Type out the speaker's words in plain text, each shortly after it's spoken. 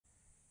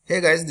Hey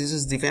guys, this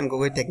is Dipen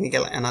Gogoi,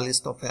 technical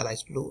analyst of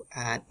Aliceblue,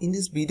 and in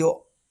this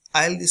video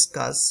I'll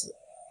discuss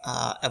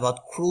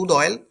about crude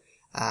oil.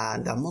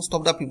 And most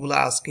of the people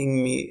are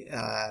asking me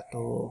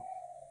to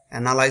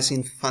analyze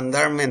in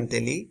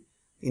fundamentally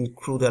in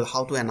crude oil,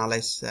 how to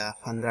analyze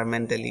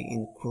fundamentally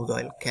in crude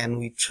oil. Can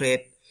we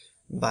trade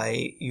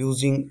by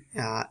using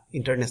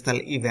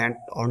international event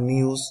or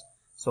news?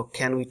 So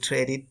can we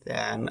trade it,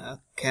 and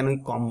can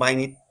we combine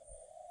it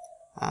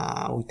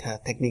with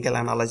technical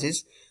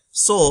analysis?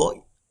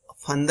 So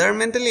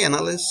fundamentally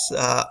analysis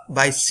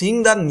by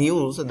seeing the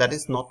news, that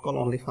is not called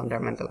only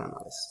fundamental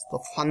analysis.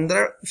 So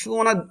if you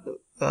want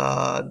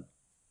to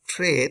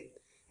trade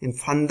in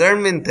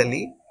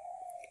fundamentally,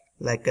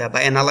 like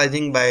by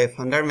analyzing by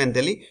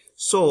fundamentally,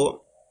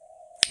 so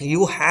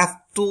you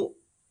have to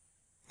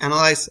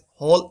analyze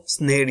whole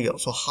scenario.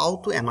 So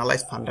how to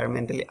analyze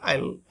fundamentally,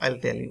 I'll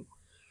tell you.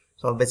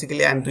 So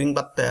basically I'm doing,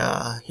 but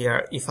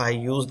here if I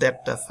use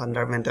that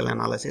fundamental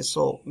analysis,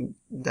 so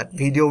that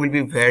video will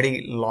be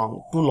very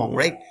long, too long,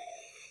 right?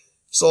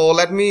 So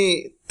let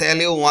me tell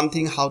you one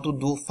thing, how to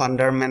do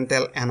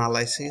fundamental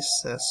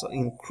analysis so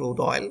in crude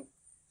oil.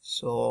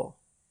 So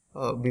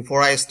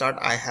before I start,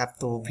 I have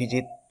to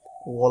visit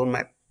world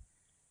map.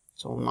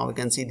 So now you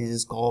can see this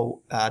is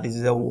called this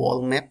is a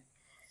world map.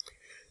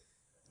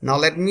 Now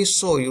let me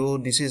show you,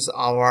 this is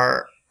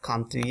our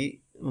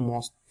country,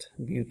 most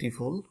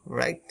beautiful,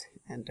 right?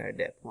 Enter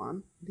that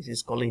one. This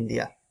is called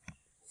India,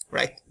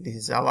 right? This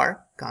is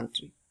our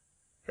country,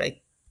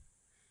 right?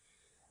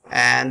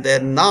 And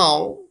then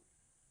now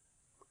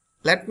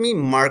let me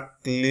mark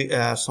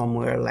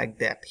somewhere like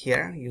that.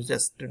 Here you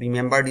just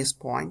remember this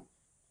point,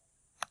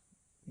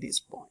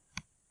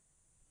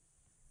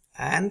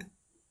 and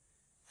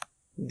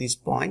this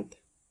point,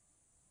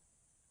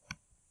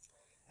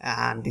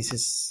 and this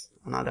is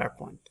another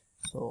point.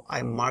 So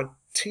I marked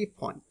 3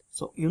 points.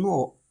 So you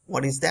know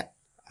what is that?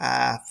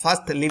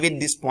 First leave it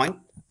this point.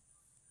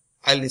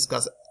 I'll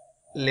discuss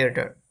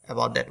later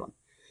about that one.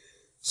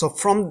 So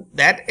from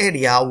that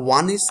area,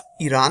 one is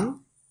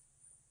Iran,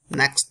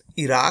 next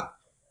Iraq,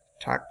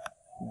 third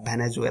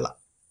Venezuela.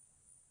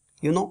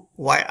 You know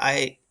why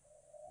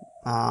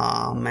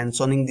I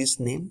mentioning this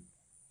name?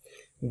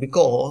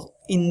 Because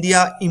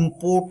India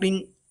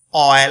importing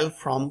oil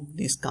from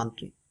this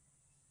country,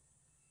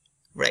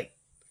 right?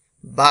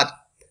 But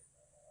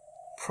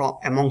from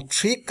among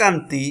 3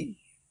 countries,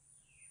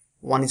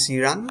 one is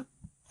Iran,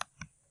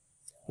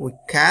 we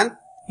can't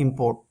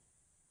import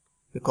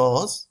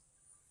because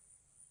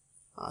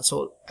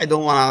so I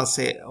don't want to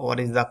say what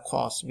is the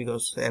cost,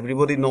 because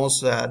everybody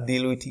knows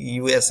deal with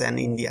US and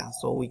India,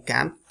 so we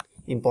can't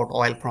import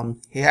oil from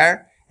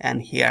here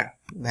and here,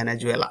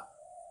 Venezuela,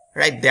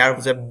 right? There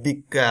was a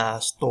big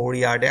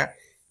story out there.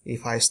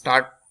 If I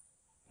start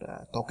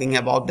talking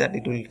about that,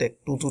 it will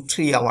take 2 to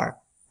 3 hours,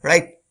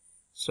 right?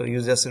 So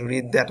you just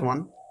read that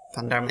one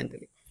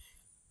fundamentally.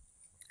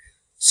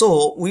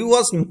 So we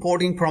was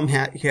importing from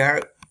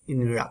here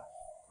in Iraq,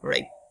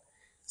 right?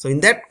 So in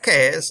that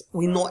case,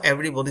 we know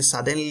everybody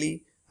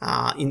suddenly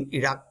in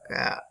Iraq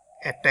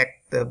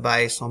attacked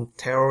by some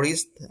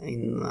terrorists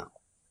in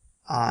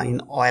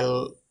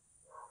oil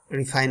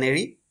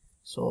refinery.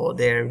 So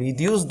they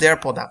reduced their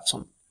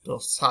production. So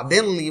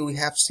suddenly we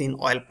have seen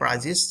oil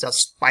prices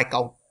just spike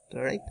out,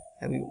 right?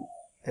 Have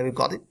you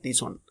got it?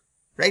 This one,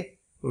 right?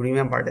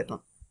 Remember that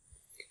one.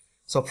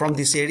 So from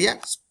this area,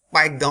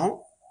 spike down.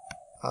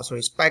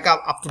 Spike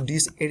up to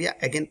this area,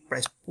 again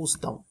price push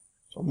down.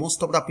 So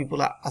most of the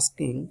people are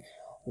asking,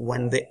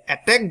 when they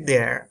attack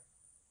there,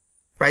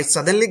 price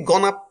suddenly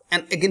gone up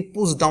and again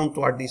push down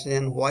toward this,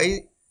 and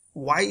why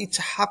it's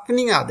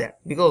happening are there?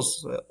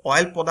 Because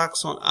oil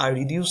production are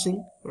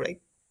reducing,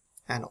 right?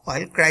 And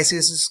oil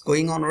crisis is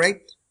going on,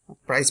 right?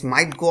 Price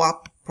might go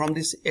up from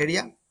this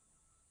area.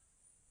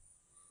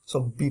 So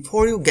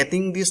before you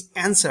getting this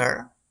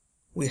answer,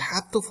 we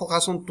have to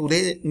focus on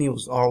today's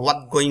news, or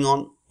what's going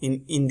on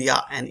in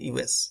India and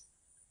US.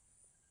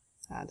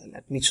 And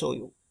let me show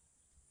you.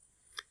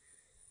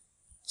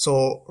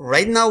 So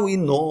right now we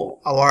know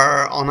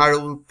our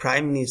honorable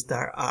Prime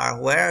Minister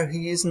where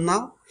he is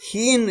now.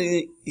 He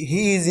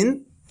is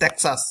in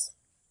Texas,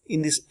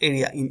 in this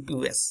area in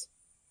US.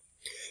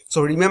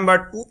 So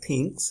remember 2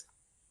 things.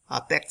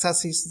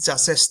 Texas is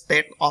just a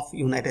state of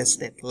United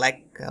States,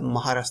 like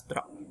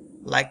Maharashtra,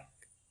 like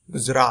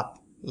Gujarat,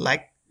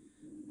 like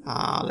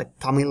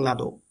Tamil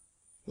Nadu,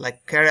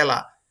 like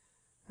Kerala,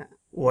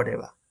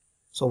 whatever.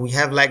 So we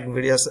have like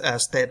various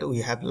state, we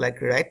have like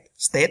right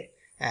state,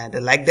 and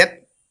like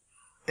that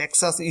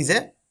Texas is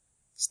a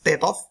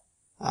state of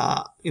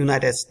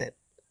United States,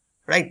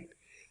 right?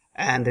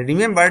 And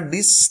remember,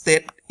 this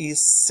state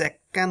is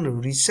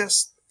second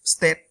richest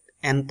state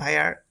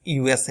entire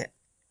USA,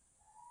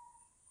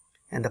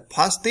 and the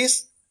first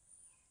is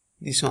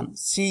this one,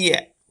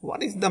 CA.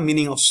 What is the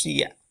meaning of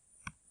CA?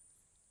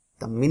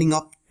 The meaning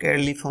of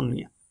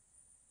California,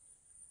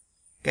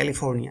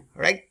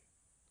 right?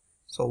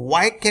 So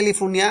why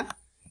California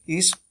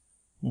is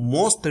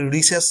most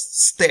richest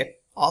state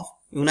of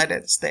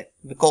United States?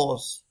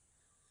 Because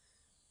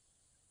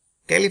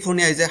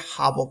California is a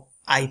hub of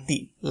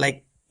IT,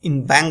 like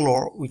in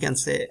Bangalore we can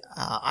say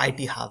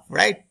IT hub,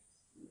 right?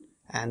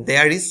 And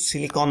there is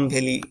Silicon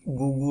Valley,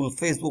 Google,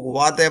 Facebook,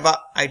 whatever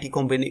IT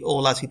company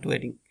all are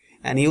situating.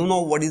 And you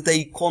know what is the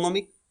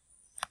economic?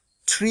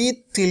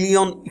 3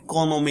 trillion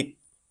economic,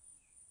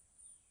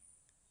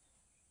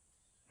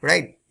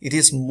 right? It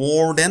is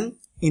more than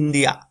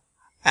India.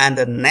 And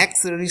the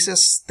next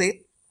richest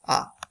state,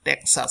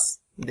 Texas.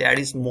 There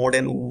is more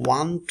than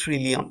 1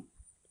 trillion.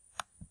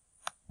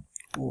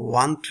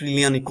 1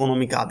 trillion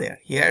economic are there.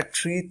 Here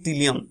 3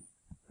 trillion,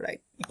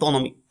 right?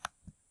 Economic.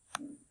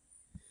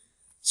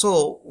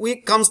 So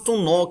we comes to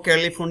know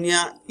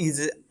California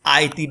is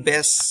IT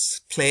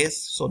based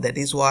place. So that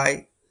is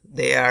why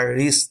they are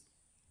rich,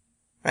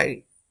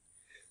 right?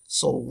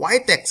 So why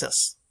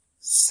Texas?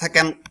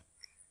 Second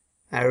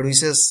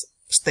richest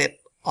state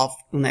of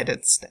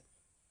United States.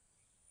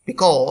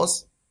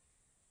 Because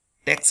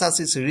Texas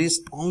is rich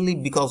only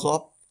because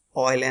of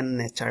oil and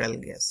natural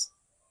gas.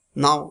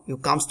 Now you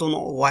comes to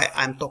know why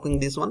I'm talking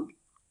this one.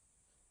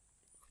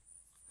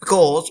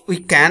 Because we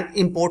can't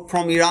import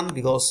from Iran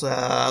because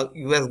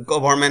US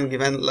government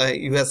given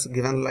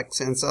like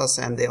census,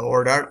 and they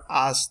ordered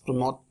us to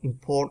not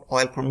import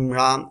oil from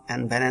Iran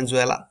and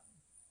Venezuela.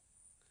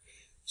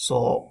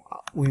 So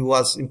we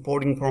was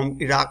importing from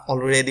Iraq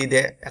already.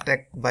 They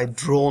attacked by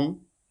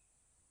drone.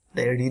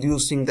 They're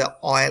reducing the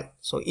oil.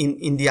 So in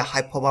India,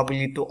 high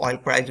probability to oil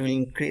price will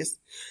increase.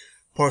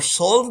 For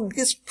solve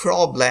this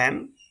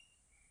problem,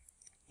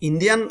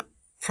 Indian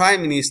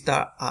Prime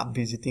Minister are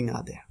visiting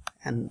there,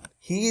 and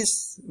he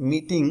is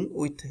meeting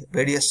with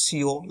various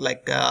CEO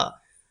like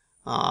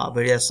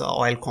various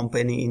oil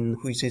company in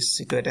which is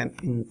situated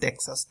in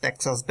Texas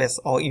based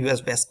or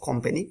US based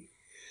company.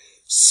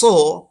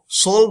 So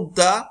solve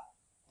the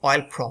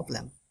oil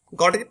problem.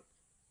 Got it?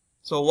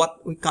 So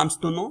what we comes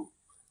to know?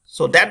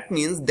 So that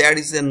means there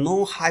is a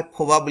no high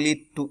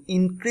probability to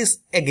increase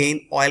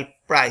again oil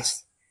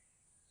price.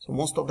 So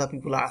most of the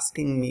people are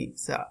asking me,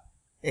 sir,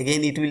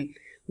 again it will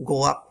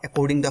go up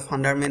according to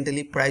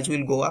fundamentally price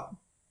will go up.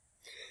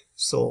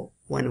 So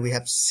when we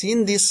have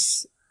seen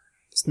this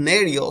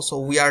scenario, so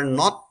we are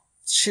not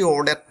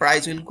sure that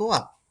price will go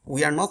up.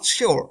 We are not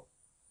sure,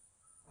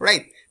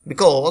 right?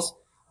 Because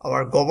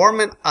our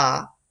government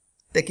are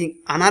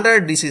taking another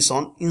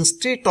decision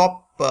instead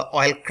of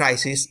oil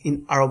crisis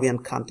in Arabian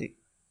country.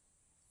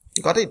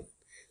 Got it?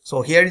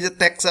 So here is a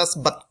Texas,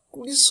 but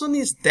question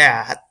is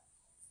that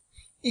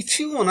if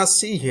you wanna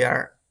see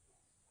here,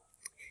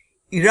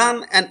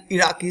 Iran and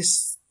Iraq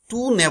is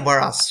two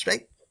neighbors,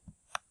 right?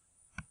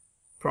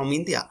 From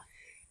India,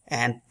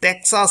 and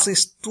Texas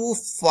is too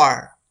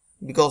far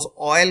because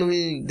oil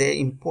will they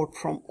import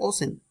from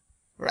ocean,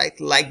 right?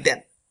 Like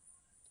that.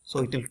 So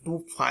it will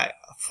too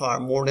far,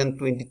 more than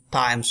 20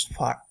 times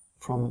far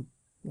from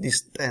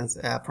distance,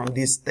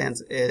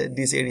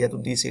 this area to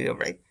this area,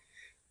 right?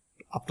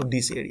 Up to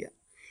this area.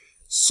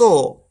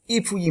 So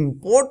if we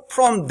import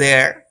from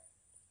there,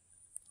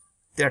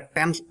 their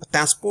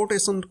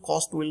transportation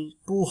cost will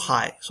too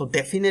high. So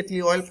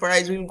definitely oil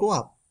price will go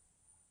up,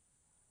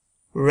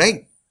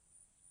 right?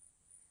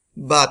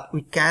 But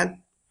we can't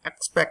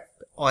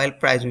expect oil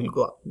price will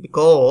go up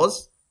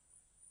because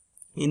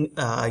in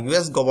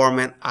US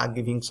government are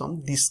giving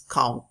some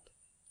discount,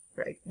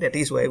 right? That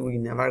is why we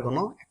never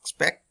gonna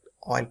expect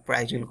oil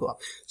price will go up.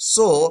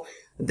 So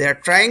they're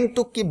trying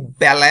to keep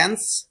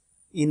balance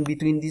in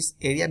between this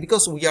area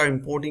because we are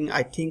importing,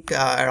 I think,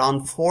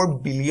 around 4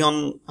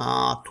 billion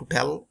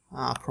total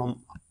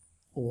from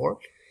world.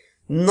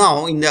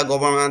 Now India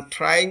government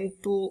trying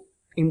to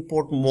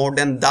import more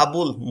than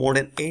double, more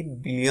than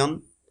 8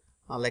 billion,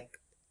 like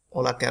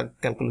all are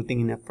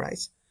calculating in a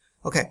price.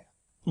 Okay,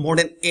 more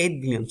than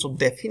 8 billion. So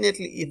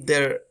definitely if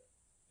they're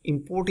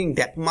importing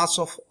that much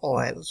of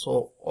oil,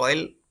 so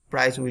oil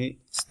price will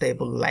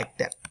stable like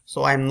that.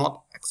 So I'm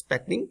not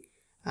expecting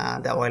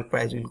the oil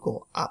price will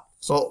go up.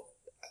 So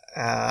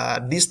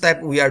this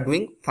type we are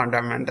doing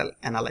fundamental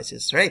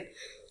analysis, right?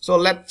 So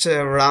let's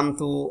run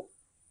to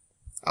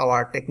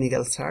our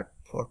technical chart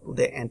for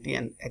today entry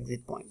and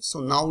exit point.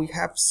 So now we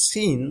have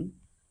seen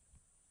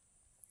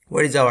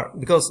where is our,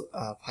 because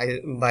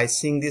by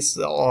seeing this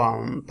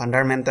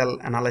fundamental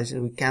analysis,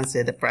 we can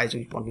say the price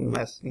will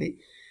continuously,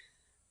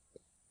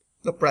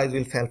 the price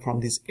will fall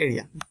from this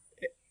area.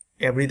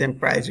 Every time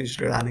price is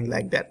running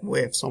like that,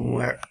 wave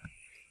somewhere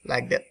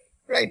like that,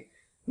 right?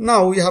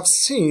 Now we have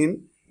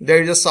seen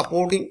there is a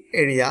supporting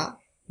area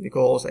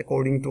because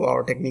according to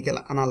our technical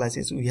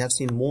analysis, we have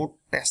seen more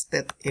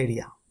tested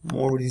area,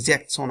 more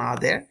rejection are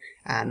there,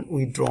 and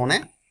we drawn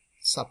a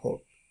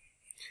support.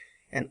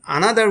 And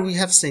another we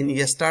have seen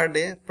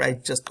yesterday,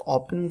 price just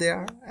opened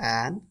there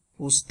and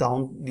push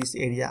down this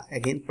area,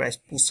 again price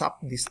push up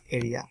this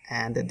area,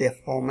 and they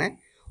form a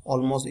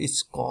almost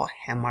it's called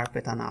hammer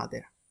pattern are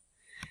there,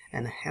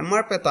 and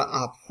hammer pattern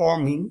are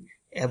forming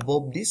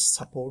above this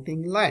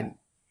supporting line,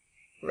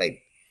 right?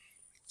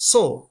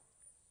 So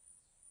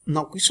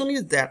now question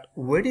is that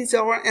where is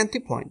our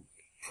entry point?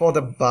 For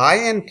the buy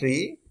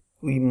entry,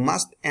 we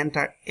must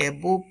enter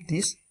above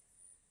this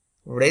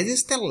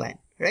resistance line,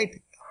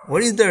 right?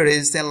 Where is the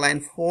resistance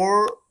line?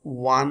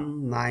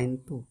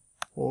 4192.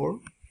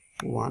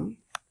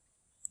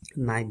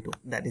 4192.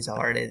 That is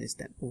our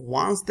resistance.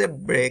 Once they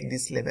break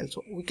this level,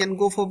 so we can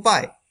go for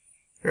buy,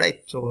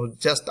 right? So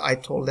just I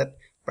told that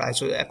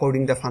price will,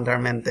 according to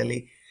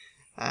fundamentally,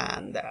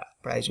 and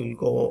price will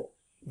go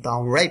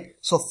down, right?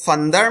 So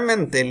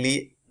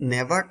fundamentally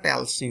never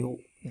tells you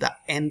the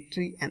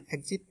entry and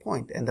exit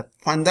point, and the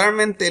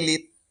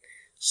fundamentally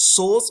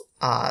shows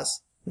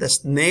us the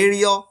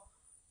scenario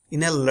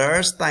in a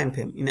large time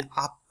frame, in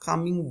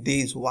upcoming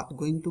days, what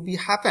going to be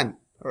happen,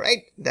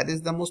 right? That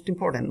is the most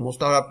important.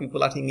 Most of our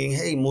people are thinking,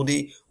 hey,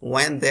 Modi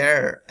went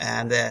there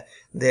and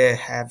they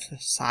have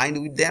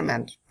signed with them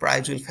and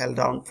price will fall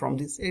down from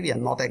this area.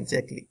 Not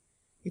exactly.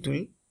 It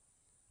will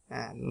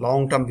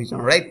long-term vision,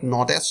 right?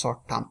 Not a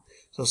short-term.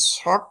 So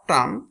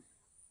short-term,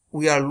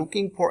 we are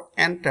looking for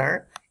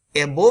enter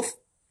above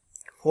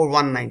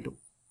 4192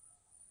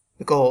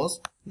 because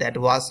that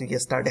was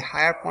yesterday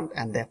higher point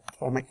and they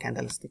form a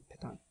candlestick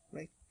pattern,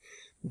 right?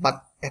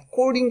 But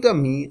according to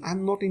me,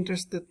 I'm not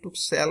interested to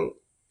sell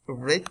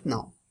right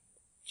now.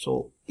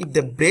 So if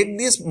they break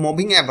this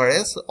moving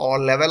average or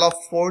level of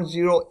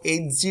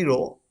 4080,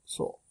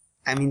 so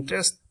I'm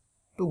interested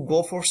to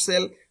go for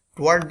sell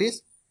toward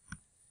this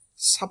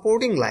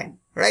supporting line,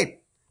 right?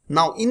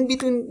 Now in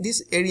between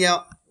this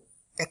area,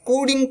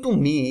 according to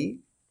me,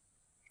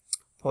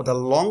 for the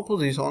long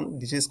position,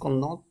 this is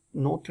called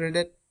no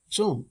traded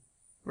zone,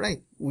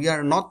 right? We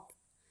are not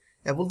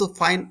able to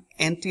find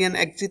entry and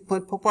exit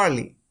point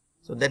properly.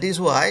 So that is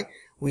why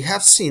we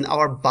have seen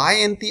our buy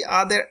entry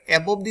are there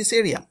above this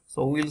area.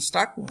 So we will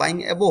start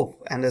buying above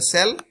and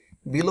sell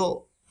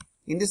below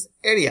in this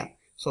area.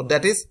 So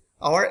that is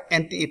our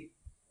entry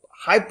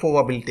high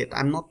probability.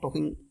 I'm not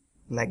talking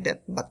like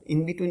that, but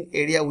in between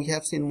area we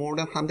have seen more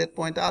than 100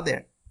 points are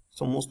there.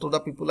 So most of the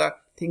people are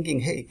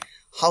thinking, hey,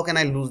 how can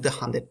I lose the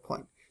 100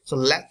 point? So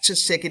let's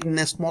just check it in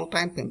a small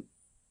time frame.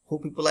 Who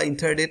people are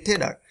intraday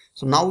trader.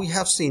 So now we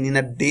have seen in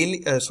a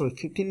daily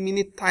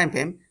 15-minute time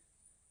frame,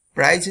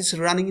 price is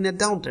running in a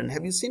downtrend.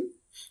 Have you seen?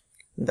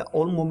 The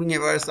all moving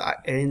averages are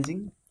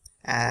arranging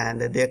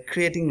and they are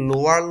creating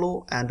lower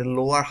low and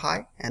lower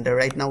high, and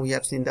right now we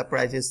have seen the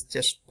price is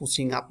just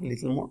pushing up a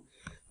little more,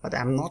 but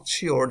I'm not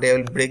sure they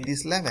will break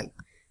this level.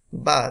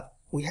 But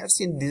we have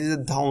seen this is a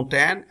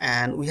downtrend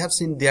and we have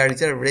seen there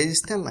is a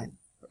resistance line,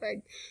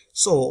 right?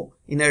 So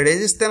in a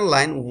resistance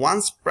line,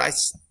 once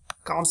price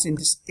comes in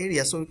this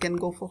area, so we can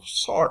go for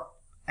short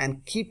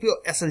and keep your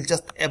SL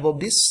just above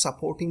this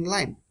supporting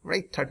line,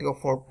 right? 30 or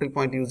 40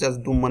 point. You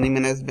just do money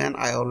management.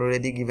 I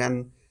already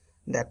given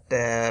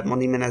that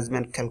money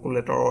management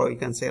calculator, or you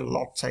can say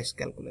lot size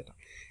calculator,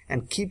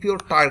 and keep your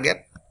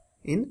target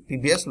in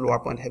previous lower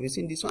point. Have you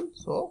seen this one?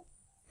 So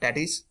that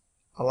is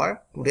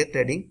our today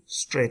trading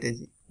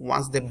strategy.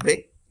 Once they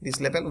break this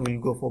level,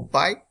 we'll go for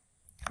buy,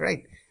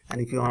 right?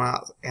 And if you wanna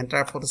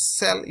enter for the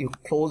sell, you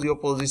close your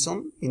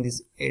position in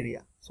this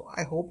area. So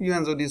I hope you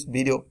enjoyed this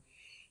video.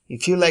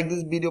 If you like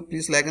this video,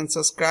 please like and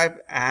subscribe,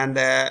 and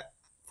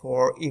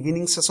for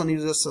evening session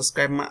users,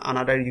 subscribe my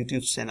another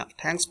YouTube channel.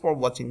 Thanks for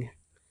watching.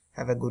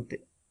 Have a good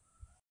day.